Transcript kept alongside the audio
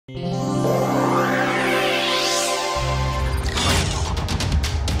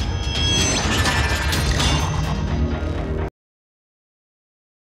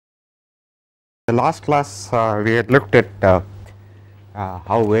last class we had looked at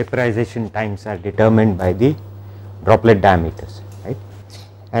how vaporization times are determined by the droplet diameters, right,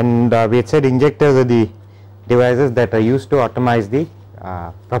 and we had said injectors are the devices that are used to atomize the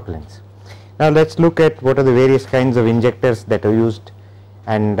propellants. Now let us look at what are the various kinds of injectors that are used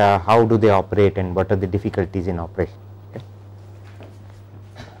and how do they operate and what are the difficulties in operation. Okay.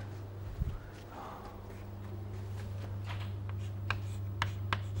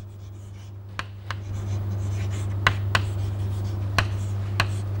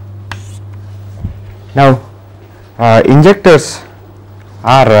 Now injectors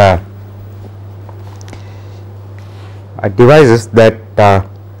are devices that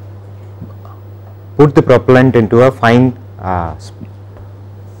put the propellant into a fine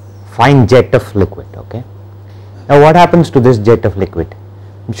jet of liquid. Okay. Now what happens to this jet of liquid?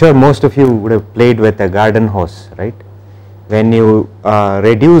 I am sure most of you would have played with a garden hose, right. When you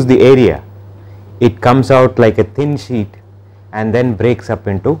reduce the area, it comes out like a thin sheet and then breaks up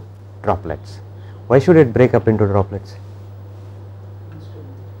into droplets. Why should it break up into droplets?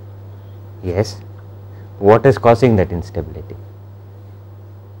 Yes. What is causing that instability?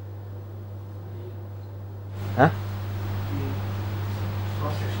 Huh?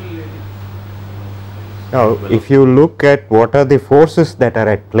 Now if you look at what are the forces that are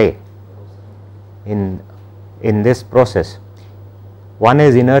at play in this process, one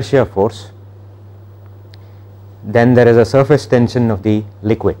is inertia force, then there is a surface tension of the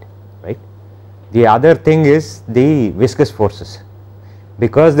liquid, right. The other thing is the viscous forces,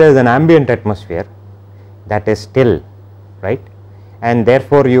 because there is an ambient atmosphere that is still, right, and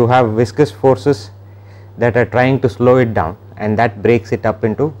therefore you have viscous forces that are trying to slow it down and that breaks it up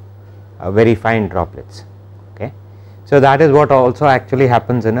into very fine droplets. Okay. So that is what also actually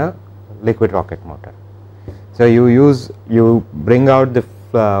happens in a liquid rocket motor. So you bring out the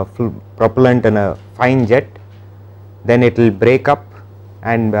propellant in a fine jet, then it will break up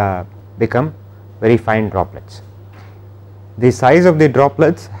and become very fine droplets. The size of the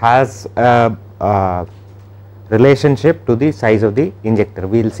droplets has a relationship to the size of the injector.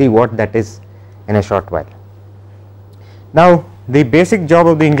 We will see what that is in a short while. Now the basic job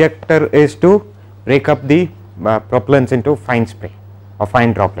of the injector is to break up the propellants into fine spray or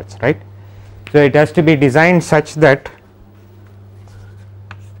fine droplets, right. So it has to be designed such that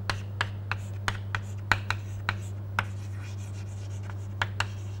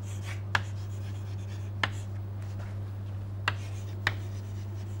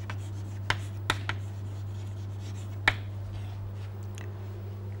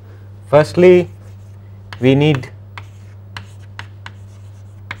firstly we need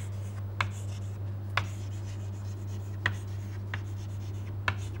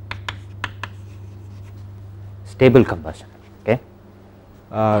stable combustion. Okay.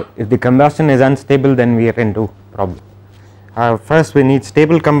 If the combustion is unstable, then we are into problem. First we need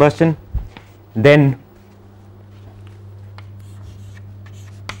stable combustion, then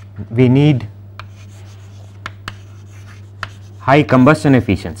we need high combustion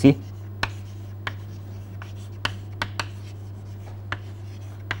efficiency,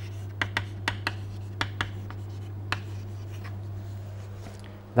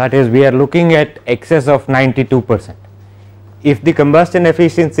 that is we are looking at excess of 92%. If the combustion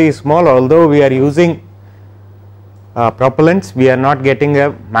efficiency is small, although we are using propellants, we are not getting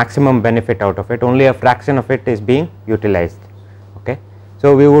a maximum benefit out of it, only a fraction of it is being utilized. Okay.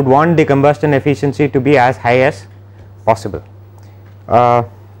 So we would want the combustion efficiency to be as high as possible.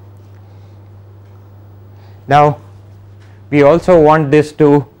 Now we also want this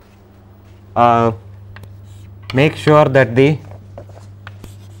to make sure that the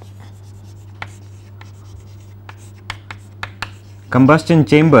combustion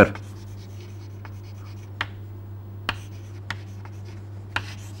chamber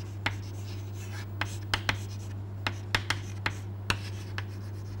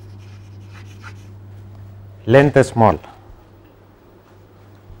length is small.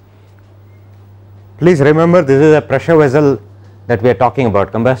 Please remember, this is a pressure vessel that we are talking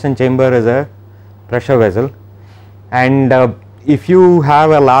about. Combustion chamber is a pressure vessel, and if you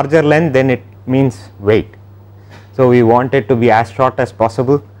have a larger length, then it means weight. So we want it to be as short as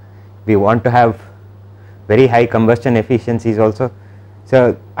possible. We want to have very high combustion efficiencies also.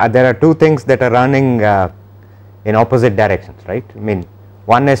 So there are two things that are running in opposite directions, right. I mean,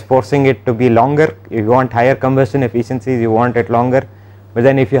 one is forcing it to be longer. If you want higher combustion efficiencies, you want it longer, but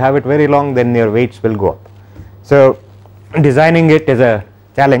then if you have it very long, then your weights will go up. So designing it is a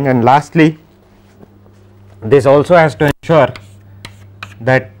challenge. And lastly, this also has to ensure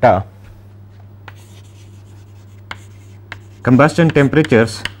that combustion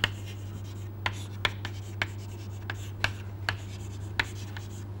temperatures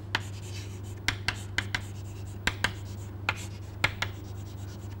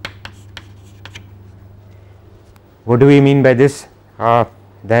What do we mean by this?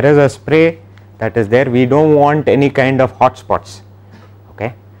 There is a spray that is there. We don't want any kind of hot spots.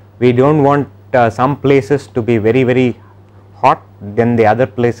 Okay, we don't want some places to be very hot, then the other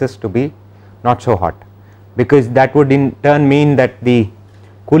places to be not so hot, because that would in turn mean that the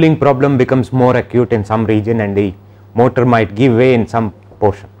cooling problem becomes more acute in some region and the motor might give way in some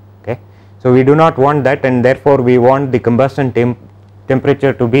portion. Okay, so we do not want that, and therefore we want the combustion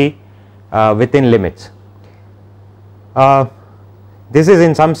temperature to be within limits. This is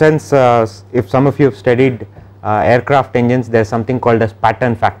in some sense, if some of you have studied aircraft engines, there is something called as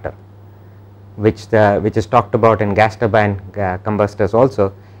pattern factor, which is talked about in gas turbine combustors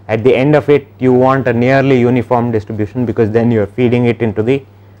also. At the end of it, you want a nearly uniform distribution, because then you are feeding it into the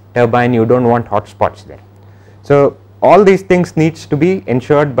turbine, you do not want hot spots there. So all these things needs to be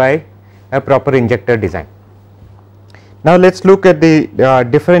ensured by a proper injector design. Now let us look at the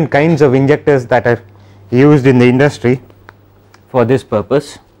different kinds of injectors that are used in the industry for this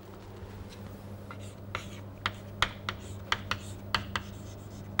purpose.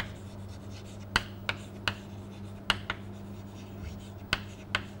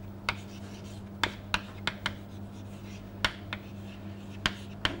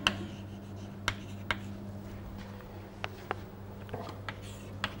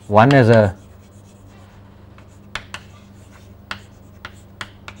 One is a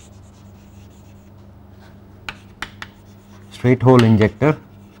straight hole injector,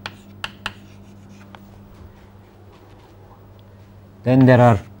 then there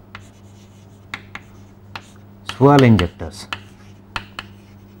are swirl injectors.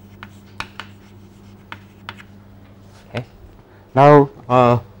 Okay. Now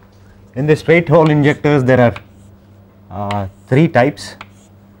in the straight hole injectors there are three types.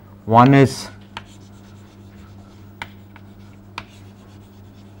 One is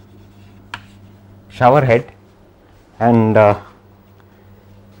shower head, and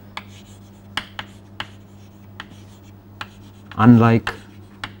unlike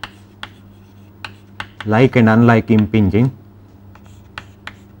and unlike impinging,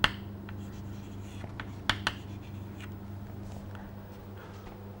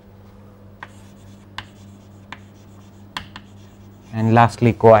 and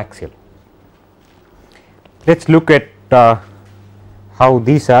lastly coaxial. Let us look at how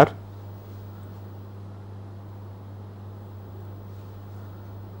these are.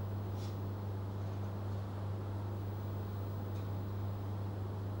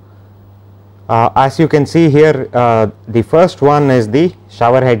 As you can see here, the first one is the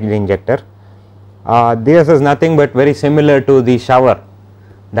shower head injector. This is nothing but very similar to the shower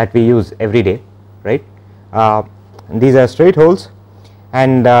that we use every day, right? These are straight holes,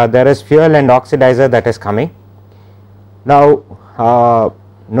 and there is fuel and oxidizer that is coming. Now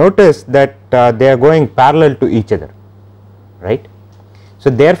notice that they are going parallel to each other, right? So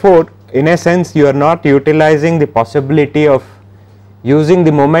therefore in a sense you are not utilizing the possibility of using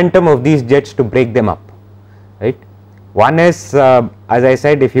the momentum of these jets to break them up, right? One is, as I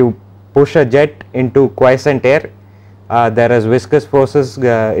said, if you push a jet into quiescent air, there is viscous forces,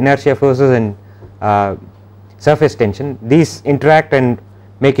 inertia forces, and surface tension. These interact and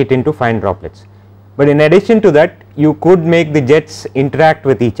make it into fine droplets. But in addition to that, you could make the jets interact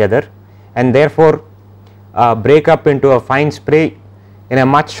with each other and therefore break up into a fine spray in a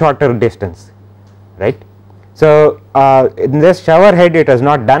much shorter distance, right? So in this shower head it is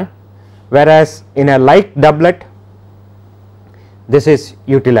not done, whereas in a light doublet this is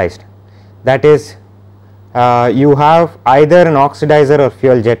utilized. That is, you have either an oxidizer or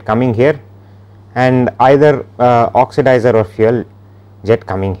fuel jet coming here, and either oxidizer or fuel jet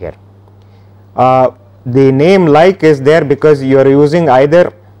coming here. The name like is there because you are using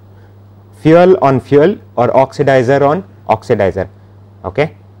either fuel on fuel or oxidizer on oxidizer.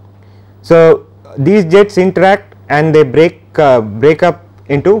 Okay. So these jets interact and they break up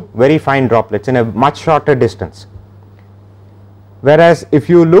into very fine droplets in a much shorter distance. Whereas if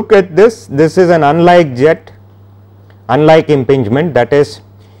you look at this is an unlike jet, unlike impingement, that is,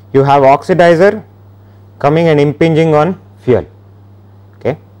 you have oxidizer coming and impinging on fuel.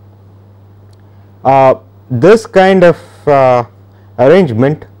 Okay. This kind of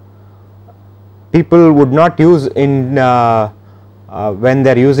arrangement people would not use in when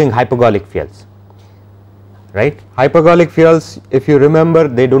they are using hypergolic fuels, right? Hypergolic fuels, if you remember,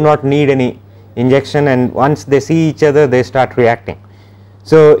 they do not need any injection, and once they see each other they start reacting.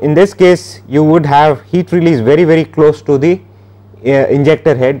 So in this case you would have heat release very close to the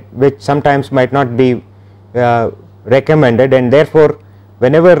injector head, which sometimes might not be recommended, and therefore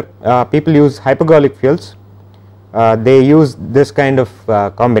whenever people use hypergolic fuels they use this kind of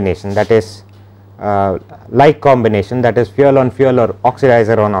combination, that is like combination, that is fuel on fuel or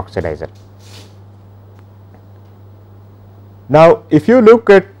oxidizer on oxidizer. Now, if you look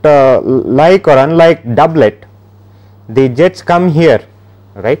at like or unlike doublet, the jets come here,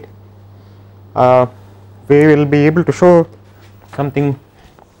 right. We will be able to show something.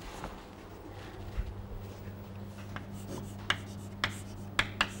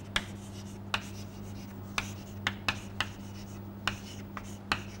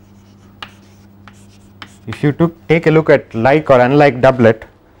 If you take a look at like or unlike doublet,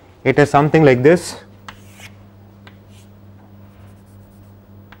 it is something like this.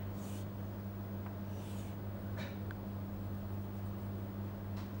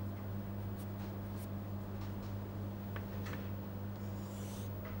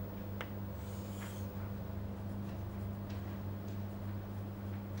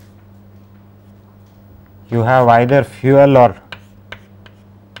 You have either fuel or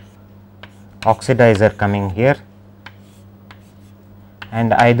oxidizer coming here,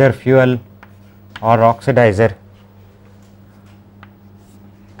 and either fuel or oxidizer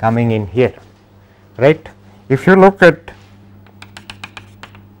coming in here, right. If you look at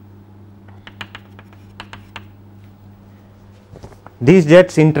these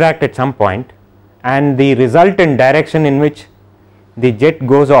jets interact at some point, and the resultant direction in which the jet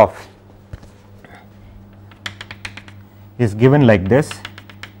goes off is given like this.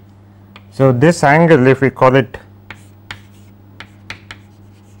 So, this angle, if we call it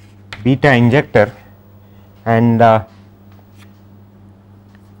beta injector, and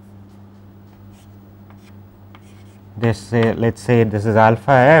this let us say this is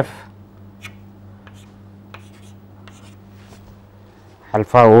alpha f,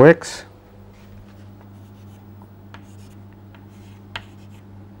 alpha ox,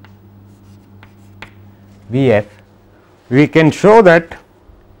 Vf, we can show that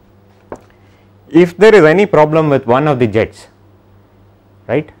if there is any problem with one of the jets,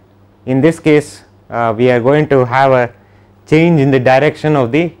 right, in this case we are going to have a change in the direction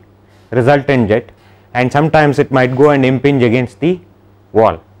of the resultant jet, and sometimes it might go and impinge against the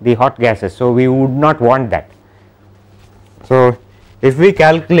wall, the hot gases. So, we would not want that. So, if we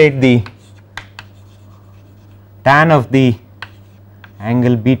calculate the tan of the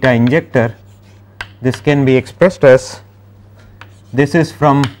angle beta injector, this can be expressed as, this is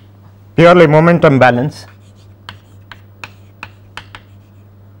from purely momentum balance,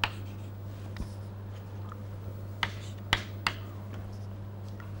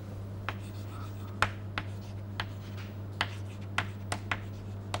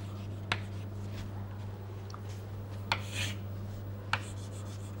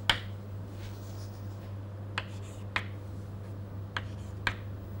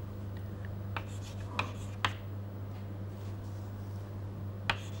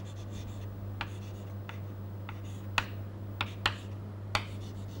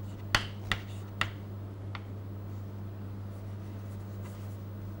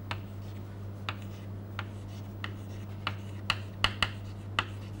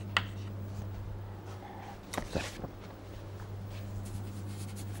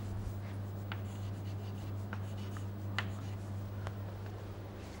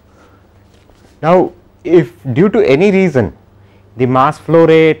 now if due to any reason the mass flow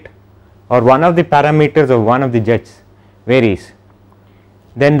rate or one of the parameters of one of the jets varies,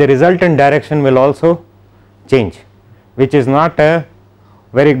 then the resultant direction will also change, which is not a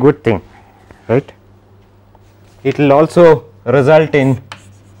very good thing, right. It will also result in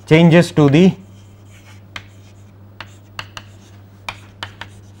changes to the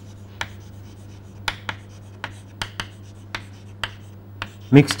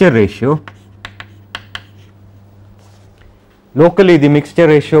mixture ratio. Locally the mixture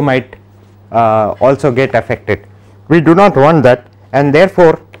ratio might also get affected. We do not want that, and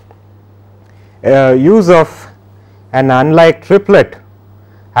therefore use of an unlike triplet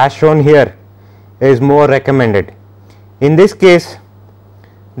as shown here is more recommended. In this case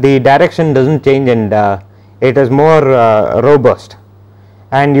the direction does not change, and it is more robust,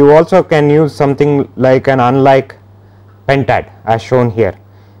 and you also can use something like an unlike pentad as shown here.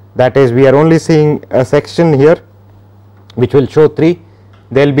 That is, we are only seeing a section here which will show 3,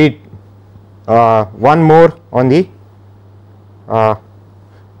 there will be one more on the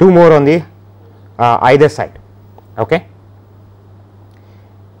 2 more on the either side. Okay.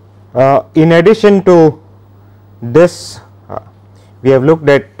 In addition to this, we have looked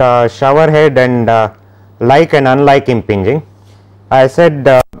at shower head and like and unlike impinging. I said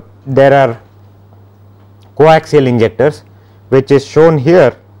there are coaxial injectors, which is shown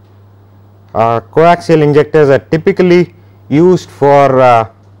here. Coaxial injectors are typically used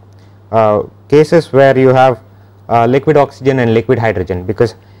for cases where you have liquid oxygen and liquid hydrogen,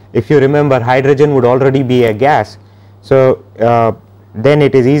 because if you remember, hydrogen would already be a gas. So then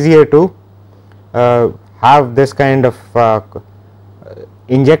it is easier to have this kind of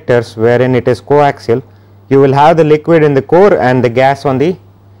injectors wherein it is coaxial. You will have the liquid in the core and the gas on the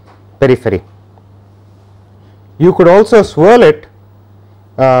periphery. You could also swirl it,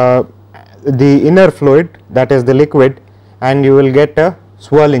 the inner fluid, that is the liquid, and you will get a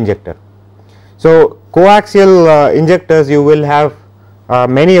swirl injector. So coaxial injectors, you will have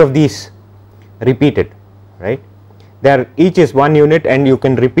many of these repeated, right. There each is one unit and you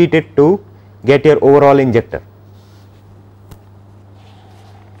can repeat it to get your overall injector.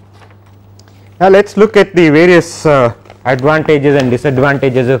 Now let us look at the various advantages and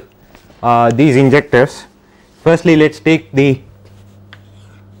disadvantages of these injectors. Firstly, let us take the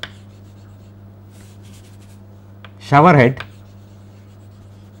shower head.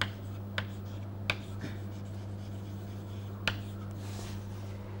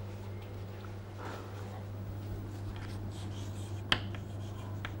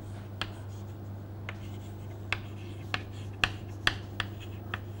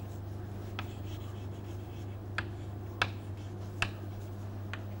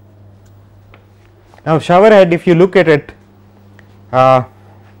 Now shower head, if you look at it,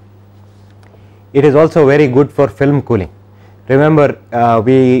 it is also very good for film cooling. Remember,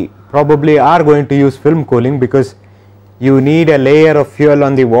 we probably are going to use film cooling because you need a layer of fuel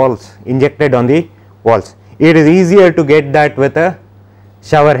on the walls, injected on the walls. It is easier to get that with a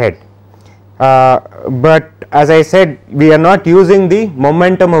shower head, but as I said, we are not using the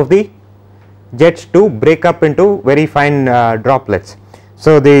momentum of the jets to break up into very fine droplets.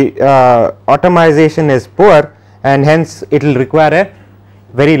 So the atomization is poor, and hence it will require a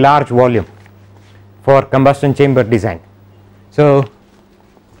very large volume for combustion chamber design. So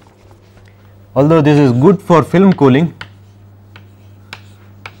although this is good for film cooling,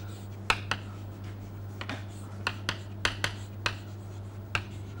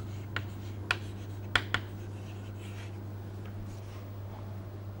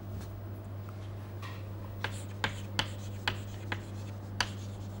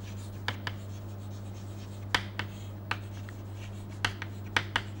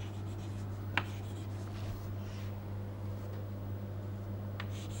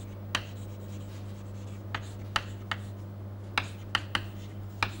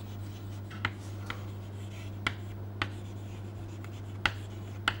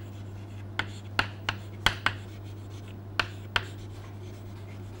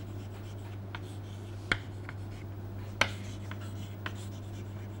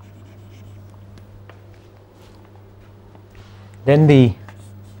 then the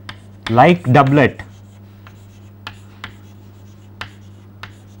like doublet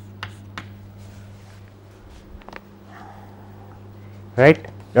right.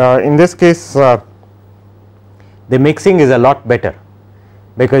 In this case the mixing is a lot better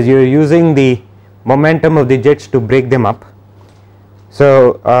because you are using the momentum of the jets to break them up.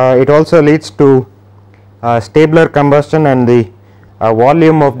 So it also leads to stabler combustion, and the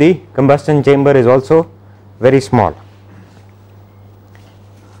volume of the combustion chamber is also very small.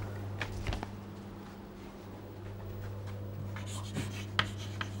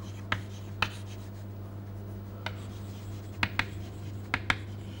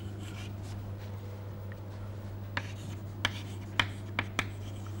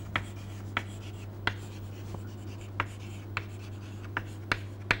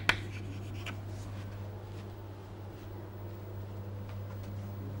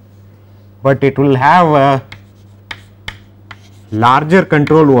 But it will have a larger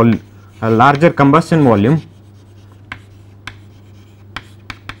control volume, a larger combustion volume,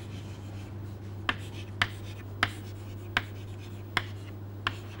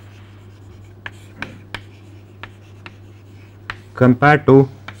 compared to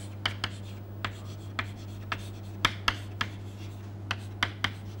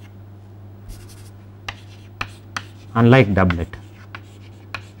unlike doublet.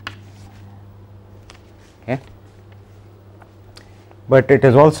 But it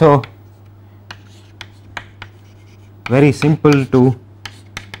is also very simple to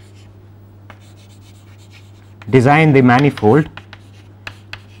design the manifold.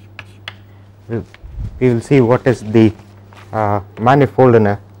 We will see what is the manifold in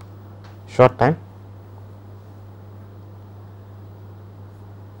a short time.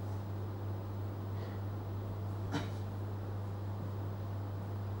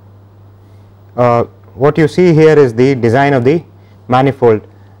 What you see here is the design of the manifold.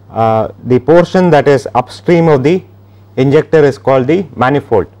 The portion that is upstream of the injector is called the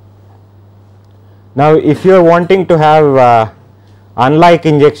manifold, Now, if you are wanting to have unlike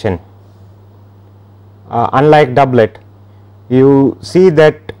injection, unlike doublet, you see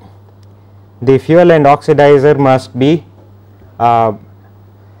that the fuel and oxidizer must be, I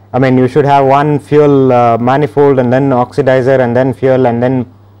mean, you should have one fuel manifold and then oxidizer and then fuel and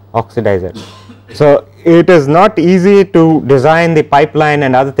then oxidizer. So, it is not easy to design the pipeline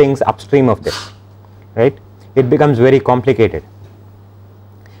and other things upstream of this, right. It becomes very complicated.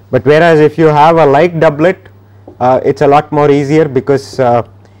 But whereas if you have a like doublet, it is a lot more easier, because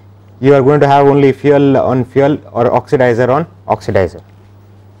you are going to have only fuel on fuel or oxidizer on oxidizer.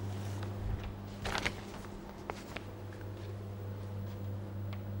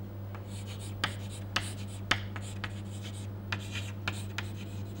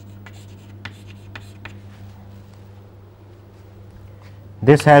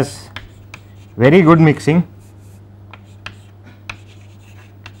 This has very good mixing.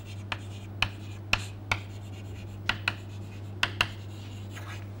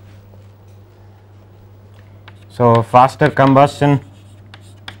 So, faster combustion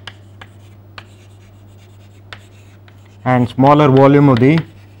and smaller volume of the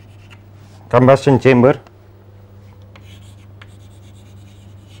combustion chamber.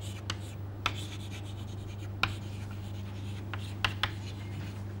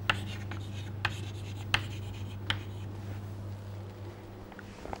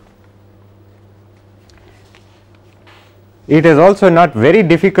 It is also not very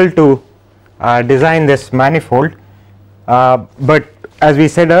difficult to design this manifold, but as we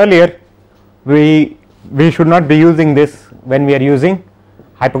said earlier, we should not be using this when we are using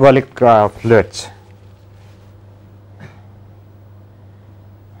hypergolic fluids.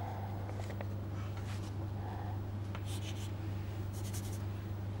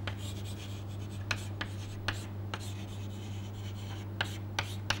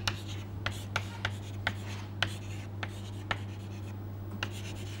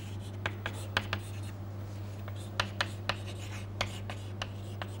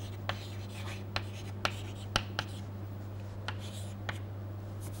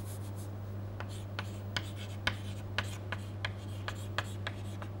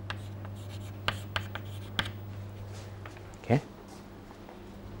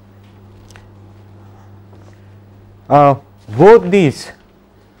 Both these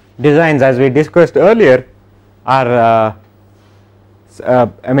designs, as we discussed earlier, are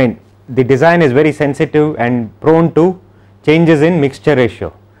I mean, the design is very sensitive and prone to changes in mixture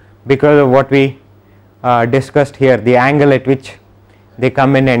ratio because of what we discussed here, the angle at which they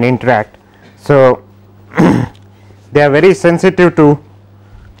come in and interact. So, they are very sensitive to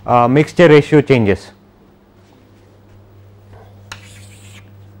mixture ratio changes.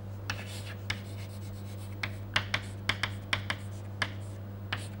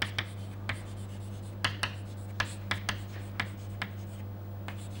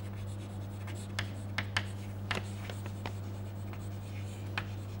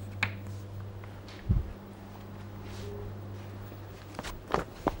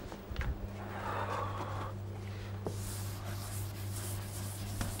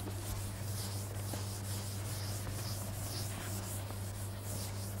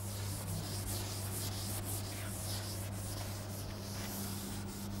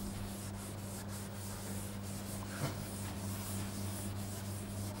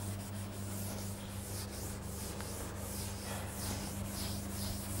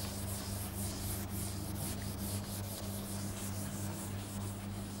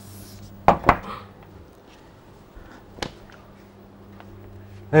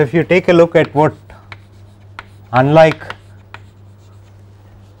 If you take a look at what unlike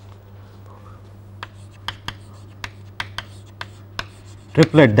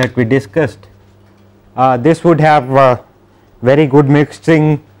triplet that we discussed, this would have very good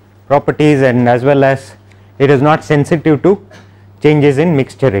mixing properties, and as well as it is not sensitive to changes in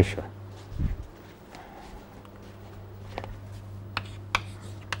mixture ratio.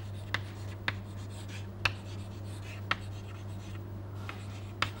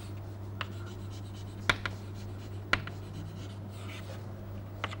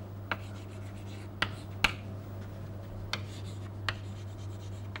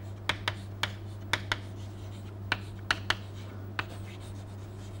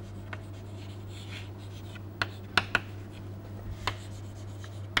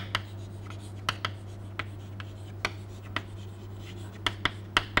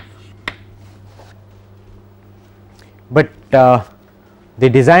 But the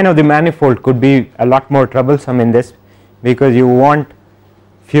design of the manifold could be a lot more troublesome in this, because you want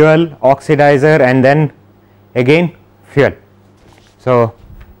fuel, oxidizer, and then again fuel. So,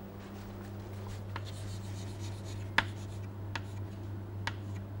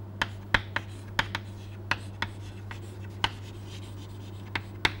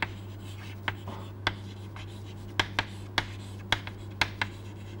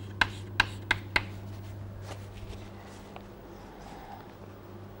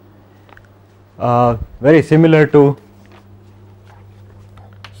 very similar to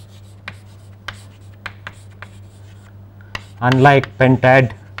unlike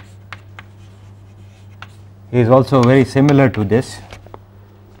pentad, is also very similar to this.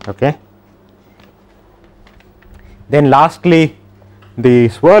 Okay. Then lastly, the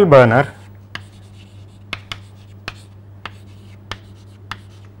swirl burner.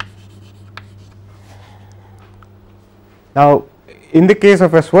 Now, in the case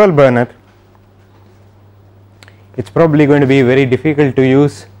of a swirl burner, it is probably going to be very difficult to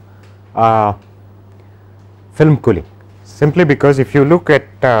use film cooling, simply because if you look at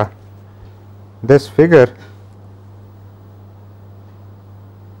this figure,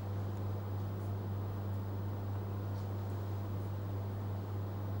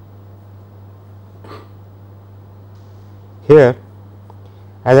 here,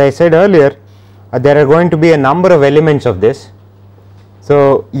 as I said earlier, there are going to be a number of elements of this.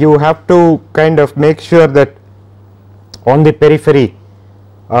 So, you have to kind of make sure that on the periphery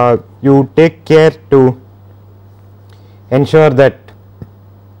you take care to ensure that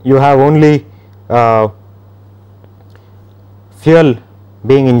you have only fuel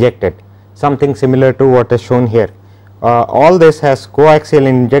being injected, something similar to what is shown here. All this has coaxial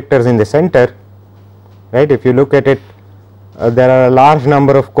injectors in the center, right. If you look at it, there are a large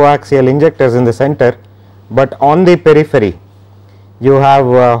number of coaxial injectors in the center, but on the periphery you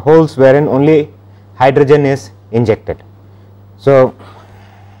have holes wherein only hydrogen is injected. So,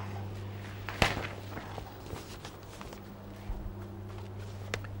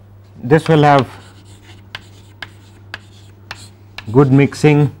 this will have good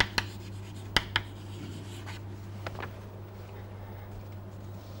mixing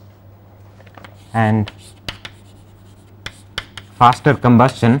and faster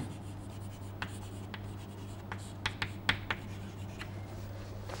combustion,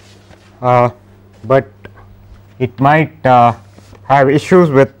 but it might have issues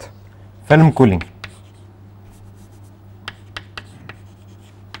with film cooling.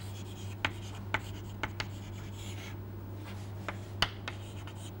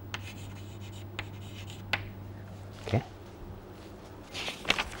 Okay.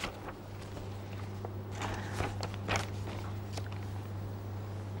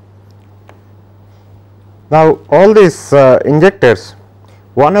 Now, all these injectors,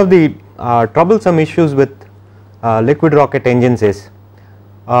 one of the troublesome issues with liquid rocket engines is,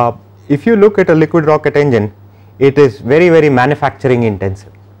 if you look at a liquid rocket engine, it is very manufacturing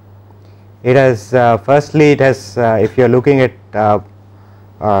intensive. It has firstly, it has if you are looking at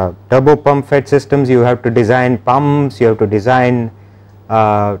turbo pump fed systems, you have to design pumps, you have to design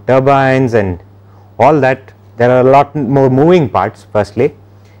turbines and all that. There are a lot more moving parts firstly,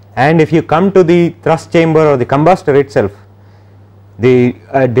 and if you come to the thrust chamber or the combustor itself, the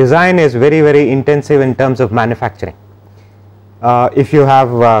design is very intensive in terms of manufacturing. If you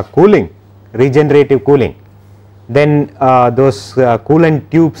have cooling, regenerative cooling, then those coolant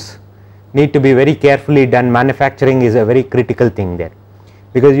tubes need to be very carefully done. Manufacturing is a very critical thing there,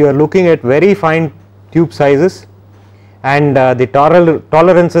 because you are looking at very fine tube sizes, and the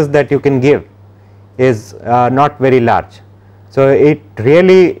tolerances that you can give is not very large. So, it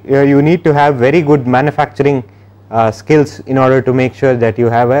really you need to have very good manufacturing skills in order to make sure that you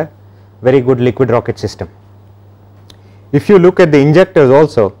have a very good liquid rocket system. If you look at the injectors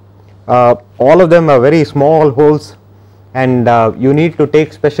also, all of them are very small holes, and you need to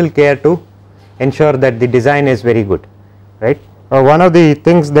take special care to ensure that the design is very good, right. One of the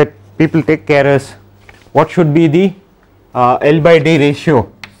things that people take care is what should be the L/D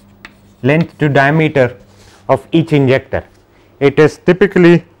ratio, length to diameter of each injector. It is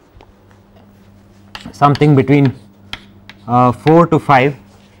typically something between 4 to 5,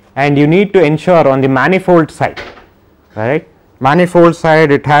 and you need to ensure on the manifold side, right. Manifold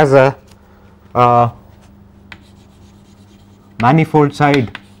side, it has a manifold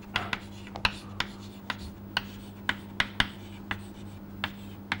side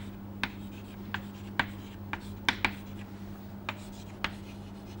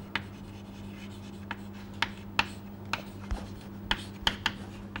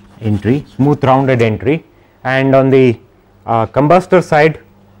entry, smooth rounded entry, and on the combustor side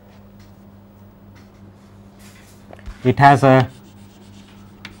it has a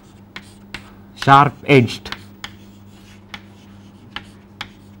sharp edged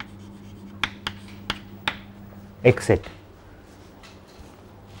exit.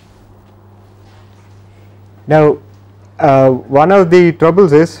 Now, one of the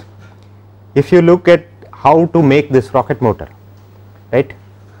troubles is, if you look at how to make this rocket motor, right,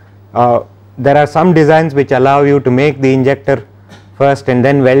 there are some designs which allow you to make the injector first and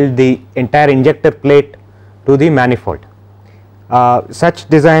then weld the entire injector plate to the manifold. Such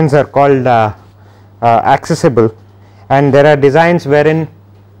designs are called accessible, and there are designs wherein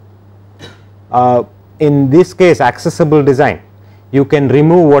in this case accessible design you can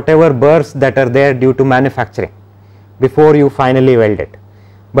remove whatever burrs that are there due to manufacturing before you finally weld it.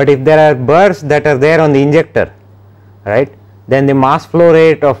 But if there are burrs that are there on the injector, right, then the mass flow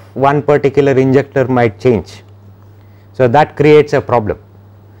rate of one particular injector might change. So that creates a problem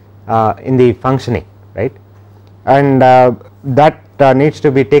in the functioning, right, and that needs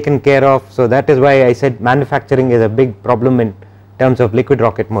to be taken care of. So that is why I said manufacturing is a big problem in terms of liquid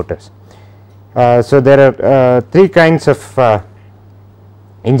rocket motors. So there are three kinds of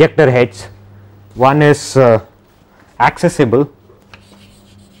injector heads. One is accessible,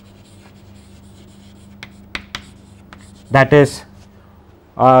 that is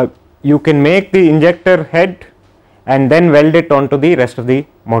you can make the injector head and then weld it onto the rest of the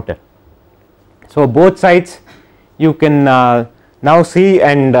motor. So both sides you can now see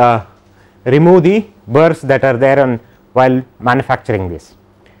and remove the burrs that are there on while manufacturing this.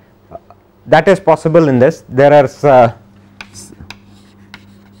 That is possible in this. There are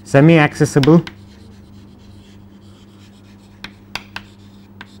semi accessible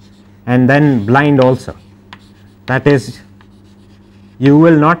and then blind also, that is you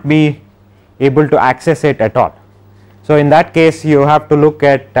will not be able to access it at all. So in that case you have to look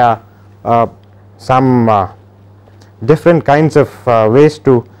at some different kinds of ways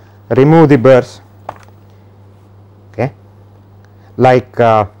to remove the burrs, okay, like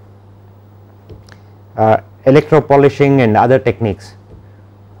electropolishing and other techniques.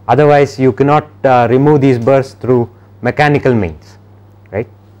 Otherwise you cannot remove these burrs through mechanical means, right.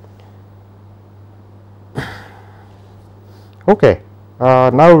 Okay,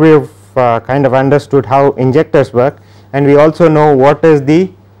 now we have kind of understood how injectors work, and we also know what is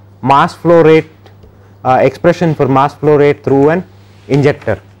the mass flow rate expression for mass flow rate through an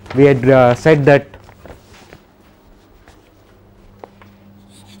injector. We had said that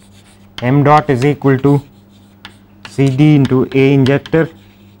m dot is equal to CD into A injector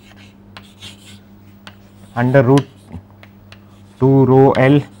under root 2 rho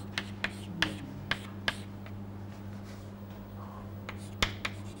L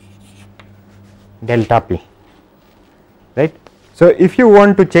delta P, right. So if you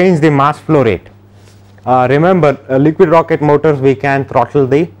want to change the mass flow rate, remember liquid rocket motors we can throttle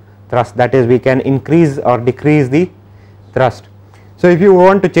the thrust, that is we can increase or decrease the thrust. So if you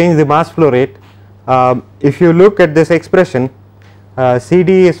want to change the mass flow rate, if you look at this expression,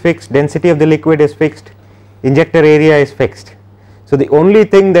 CD is fixed, density of the liquid is fixed, injector area is fixed. So the only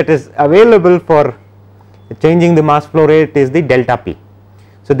thing that is available for changing the mass flow rate is the delta P.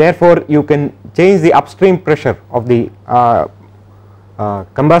 So therefore you can change the upstream pressure of the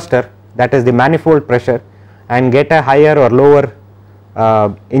combustor, that is the manifold pressure, and get a higher or lower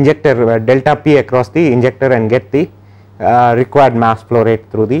injector delta P across the injector and get the required mass flow rate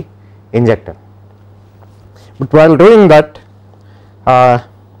through the injector. But while doing that,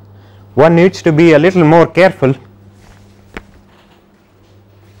 one needs to be a little more careful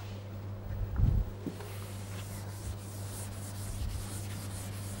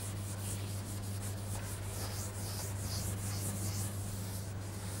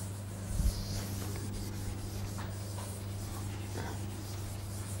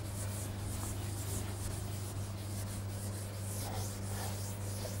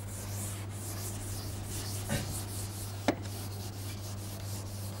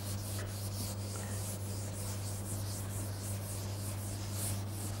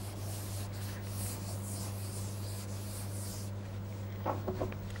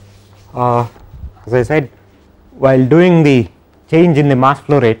as I said, while doing the change in the mass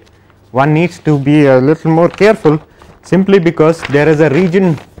flow rate, one needs to be a little more careful, simply because there is a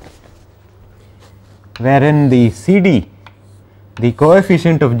region wherein the CD, the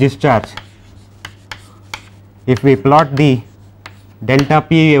coefficient of discharge, if we plot the delta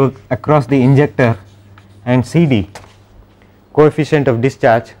P across the injector and CD, coefficient of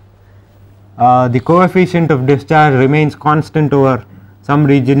discharge, the coefficient of discharge remains constant over some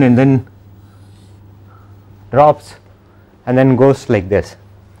region and then drops and then goes like this,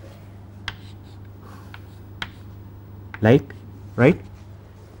 like, right.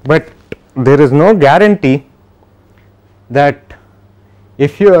 But there is no guarantee that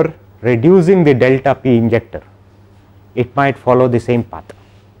if you are reducing the delta P injector, it might follow the same path,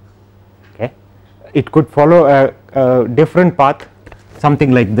 okay. It could follow a different path,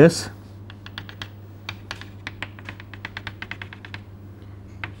 something like this,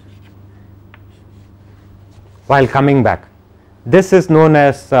 while coming back. this is known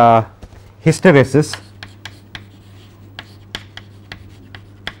as hysteresis.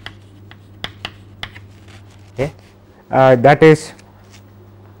 Okay. That is,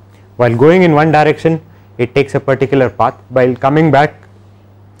 while going in one direction it takes a particular path, while coming back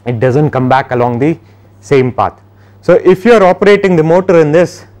it does not come back along the same path. So, if you are operating the motor in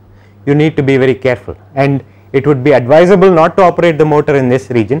this, you need to be very careful, and it would be advisable not to operate the motor in this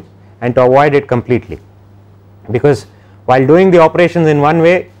region and to avoid it completely, because while doing the operations in one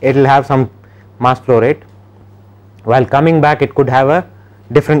way it will have some mass flow rate, while coming back it could have a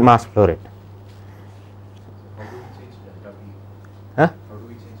different mass flow rate.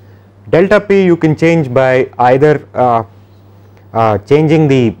 Delta P you can change by either changing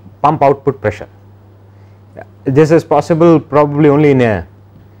the pump output pressure. This is possible probably only in a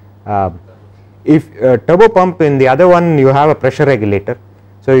if turbo pump. In the other one you have a pressure regulator,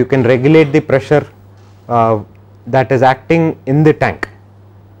 so you can regulate the pressure that is acting in the tank.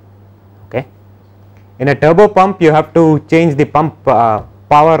 Okay. In a turbo pump you have to change the pump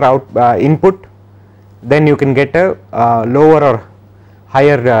power out input, then you can get a lower or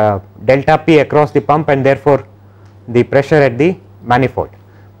higher delta P across the pump, and therefore the pressure at the manifold.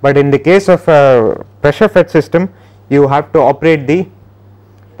 But in the case of a pressure fed system, you have to operate the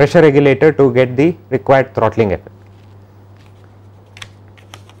pressure regulator to get the required throttling effect.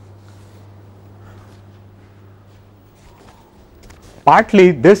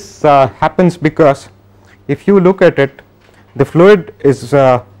 Partly this happens because if you look at it, the fluid is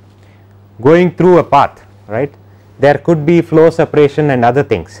going through a path, right. There could be flow separation and other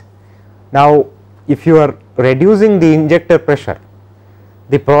things. Now, if you are reducing the injector pressure,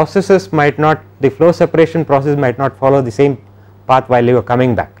 the processes might not, the flow separation process might not follow the same path while you are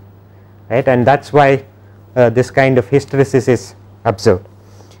coming back, right, and that is why this kind of hysteresis is observed.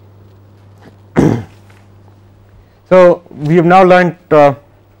 So, we have now learnt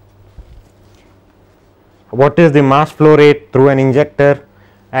what is the mass flow rate through an injector,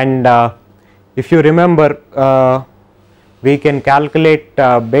 and if you remember, we can calculate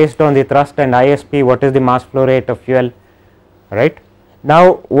based on the thrust and ISP what is the mass flow rate of fuel, right.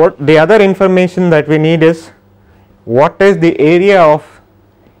 Now, what the other information that we need is what is the area of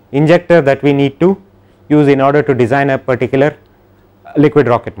injector that we need to use in order to design a particular liquid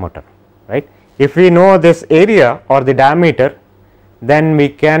rocket motor, right. If we know this area or the diameter, then we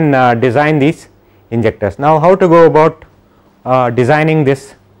can design these injectors. Now, how to go about designing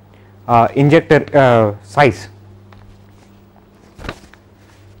this injector size?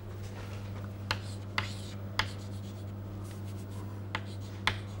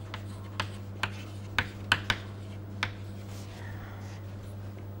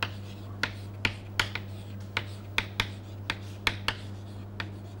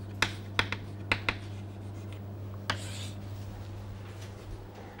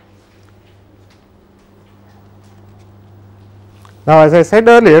 Now, as I said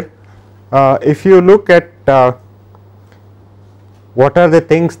earlier, if you look at what are the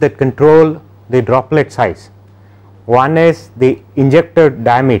things that control the droplet size, one is the injector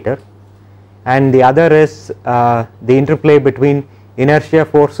diameter and the other is the interplay between inertia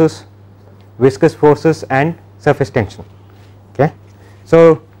forces, viscous forces and surface tension. Okay.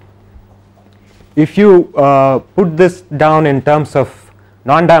 So, if you put this down in terms of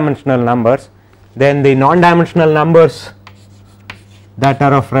non-dimensional numbers, then the non-dimensional numbers that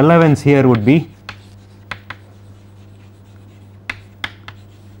are of relevance here would be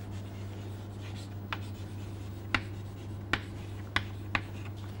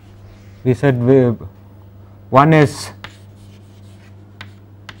we said one is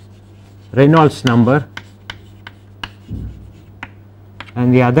Reynolds number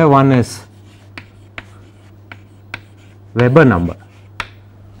and the other one is Weber number.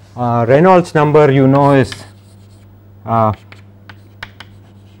 Reynolds number you know is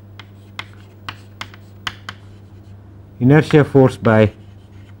inertia force by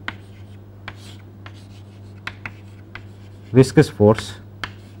viscous force.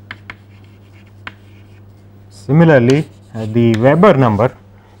 Similarly, the Weber number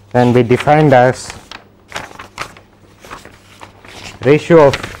can be defined as ratio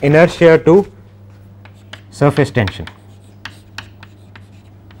of inertia to surface tension.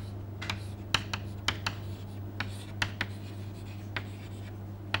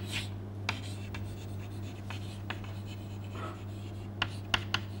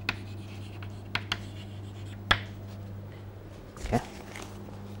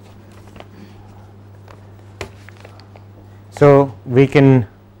 So, we can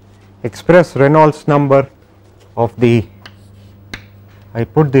express Reynolds number of the, I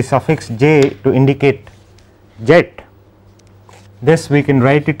put the suffix j to indicate jet, this we can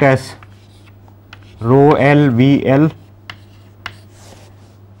write it as rho L V L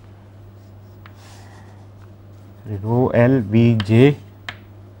rho L V J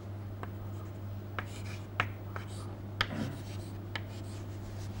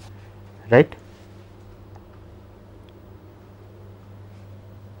right.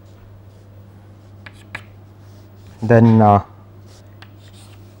 Then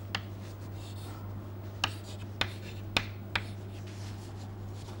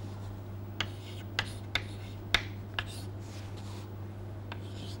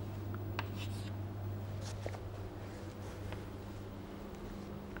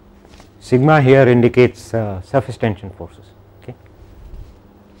sigma here indicates surface tension forces. Okay.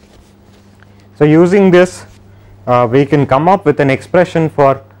 So, using this we can come up with an expression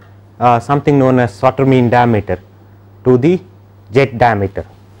for something known as Sauter mean diameter to the jet diameter.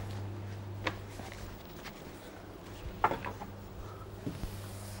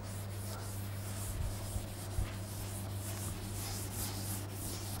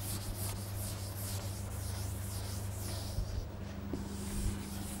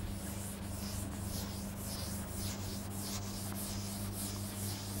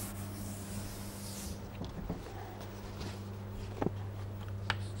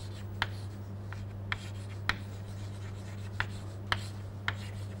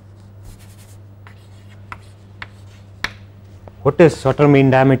 What is Sauter mean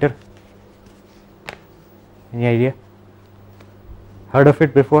diameter? Any idea? Heard of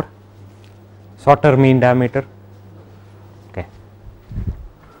it before? Sauter mean diameter. Okay.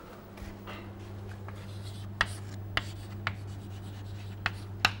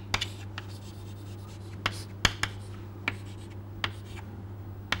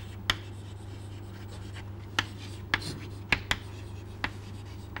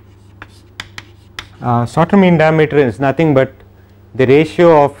 Sauter mean diameter is nothing but the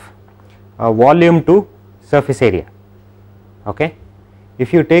ratio of volume to surface area. Okay.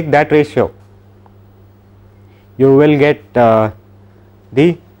 If you take that ratio, you will get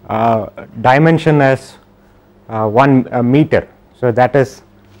the dimension as 1 meter. So, that is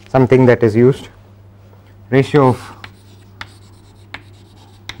something that is used, ratio of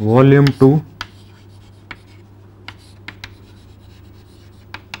volume to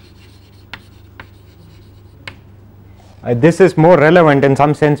this is more relevant in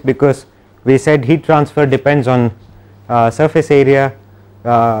some sense, because we said heat transfer depends on surface area,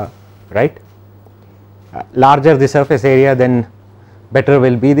 right. Larger the surface area, then better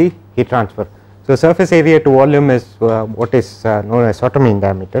will be the heat transfer. So, surface area to volume is what is known as Sauter mean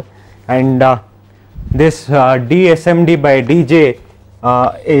diameter, and this dSmd by dJ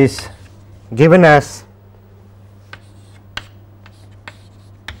is given as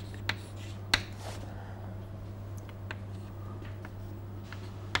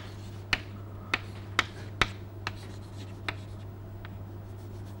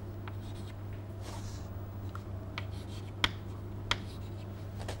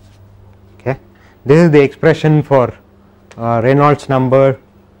this is the expression for Reynolds number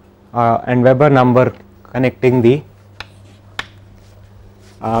and Weber number connecting the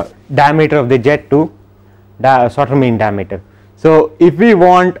diameter of the jet to Sauter mean diameter. So, if we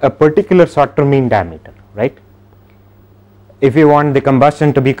want a particular Sauter mean diameter, right, if we want the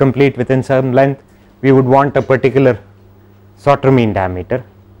combustion to be complete within some length, we would want a particular Sauter mean diameter,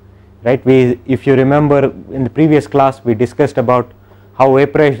 right. If you remember in the previous class, we discussed about how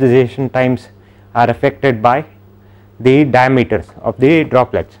vaporization times are affected by the diameters of the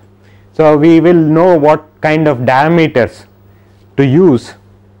droplets. So, we will know what kind of diameters to use,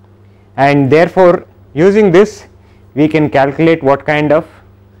 and therefore, using this we can calculate what kind of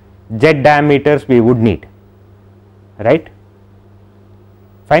jet diameters we would need, right.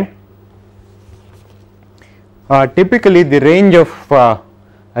 Fine. Typically, the range of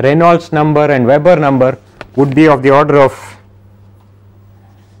Reynolds number and Weber number would be of the order of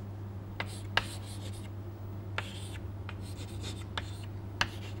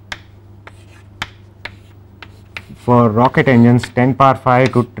for rocket engines 10 power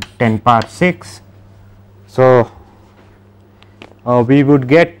 5 to 10 power 6. So, we would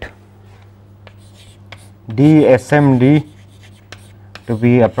get dSmd to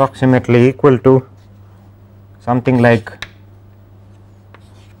be approximately equal to something like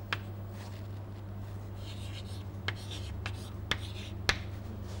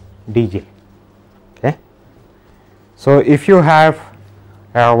dJ. Okay. So, if you have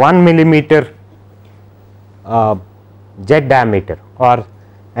 1 millimeter jet diameter or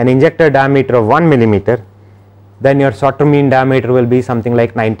an injector diameter of 1 millimeter, then your Sauter mean diameter will be something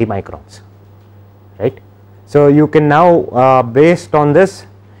like 90 microns, right. So you can now based on this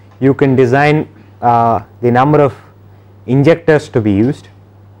you can design the number of injectors to be used,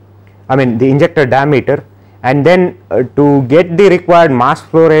 I mean the injector diameter, and then to get the required mass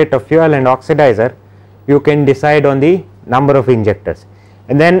flow rate of fuel and oxidizer you can decide on the number of injectors.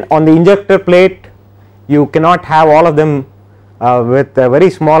 And then on the injector plate you cannot have all of them with a very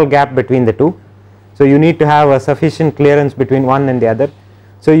small gap between the two, so you need to have a sufficient clearance between one and the other.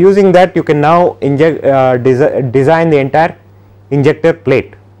 So using that you can now design the entire injector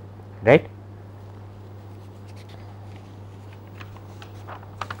plate, right.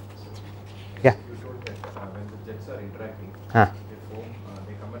 Yeah. You told that when the jets are interacting,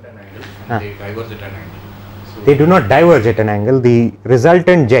 they come at an angle and they diverge at an angle. So they do not diverge at an angle, the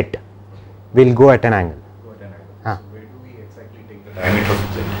resultant jet will go at an angle. Go at an angle. So where do we exactly take the diameter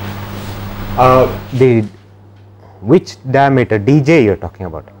of the jet? Which diameter? DJ you are talking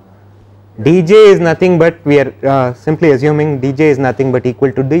about. DJ is nothing but, we are simply assuming DJ is nothing but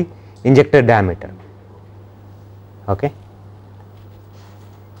equal to the injector diameter. Okay.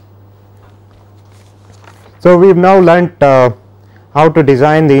 So we have now learnt how to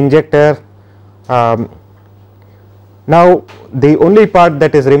design the injector. Now the only part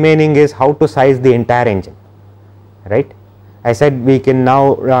that is remaining is how to size the entire engine, right. I said we can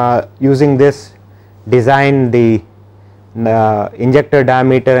now using this design the injector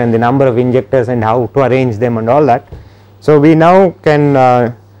diameter and the number of injectors and how to arrange them and all that. So we now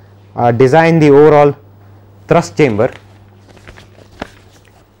can design the overall thrust chamber.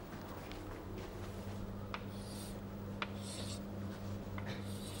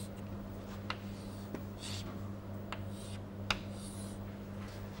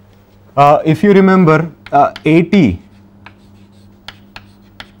 If you remember 80,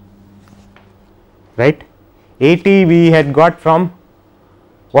 right, 80 we had got from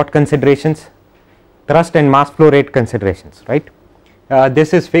what considerations? Thrust and mass flow rate considerations, right.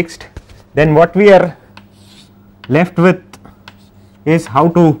 This is fixed. Then what we are left with is how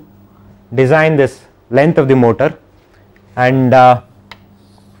to design this length of the motor and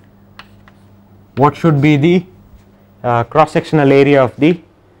what should be the cross sectional area of the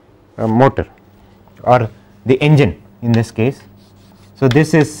motor or the engine in this case. So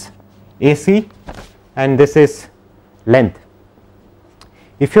this is AC and this is length.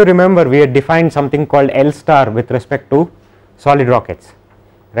 If you remember we had defined something called L star with respect to solid rockets,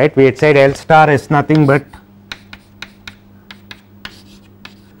 right. We had said L star is nothing but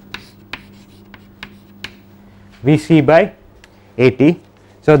Vc by AT.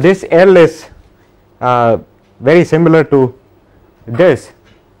 So this L is very similar to this.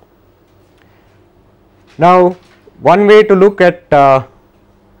 Now one way to look at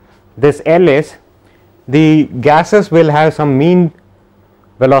this L is the gases will have some mean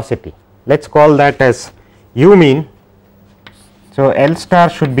velocity, let us call that as u mean. So L star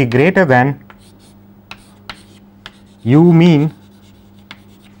should be greater than u mean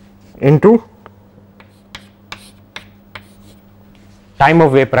into time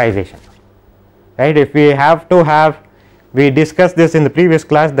of vaporization, right. If we have to have, we discussed this in the previous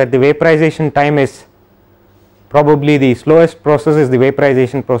class that the vaporization time is probably the slowest process is the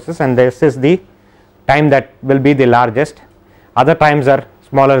vaporization process and this is the time that will be the largest, other times are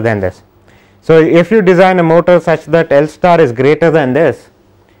smaller than this. So if you design a motor such that L star is greater than this,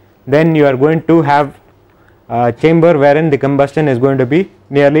 then you are going to have a chamber wherein the combustion is going to be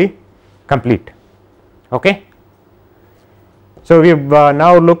nearly complete. Okay. So we have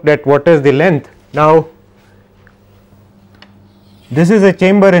now looked at what is the length. Now this is a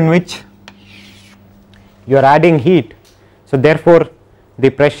chamber in which you are adding heat, so therefore the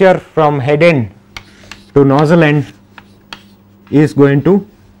pressure from head end to nozzle end is going to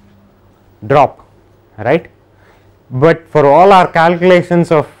drop, right. But for all our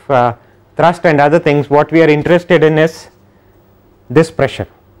calculations of thrust and other things, what we are interested in is this pressure,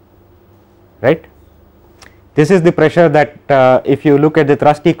 right. This is the pressure that if you look at the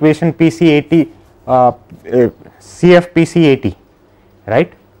thrust equation PC80 CF PC80,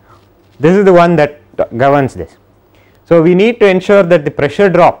 right, this is the one that governs this. So we need to ensure that the pressure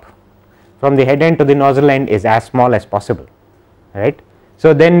drop from the head end to the nozzle end is as small as possible, right.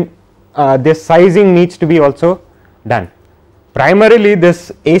 So then this sizing needs to be also done. Primarily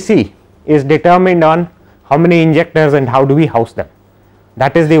this AC is determined on how many injectors and how do we house them,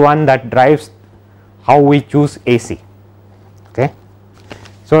 that is the one that drives how we choose AC. Okay.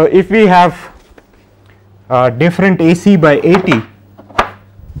 So if we have different AC by 80,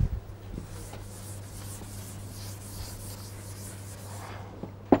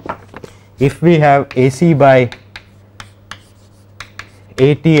 if we have AC by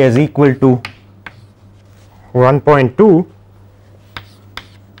 80 is equal to 1.2,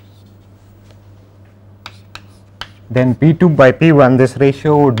 then P2 by P1, this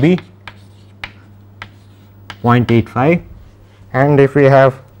ratio would be 0.85, and if we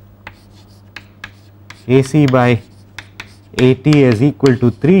have AC by AT is equal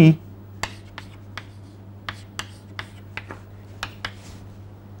to 3,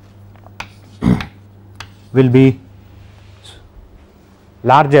 will be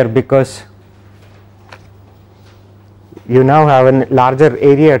larger because you now have a larger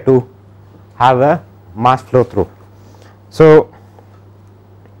area to have a mass flow through. So,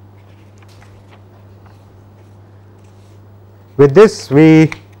 with this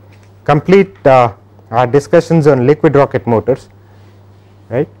we complete our discussions on liquid rocket motors,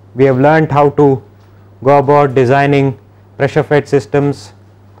 right. We have learned how to go about designing pressure fed systems,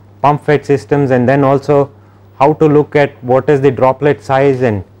 pump fed systems, and then also how to look at what is the droplet size,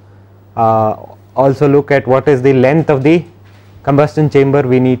 and also look at what is the length of the combustion chamber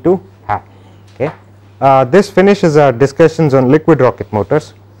we need to have. Okay. This finishes our discussions on liquid rocket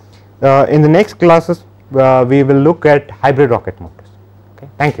motors. In the next classes we will look at hybrid rocket motors. Okay.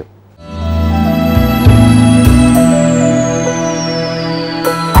 Thank you.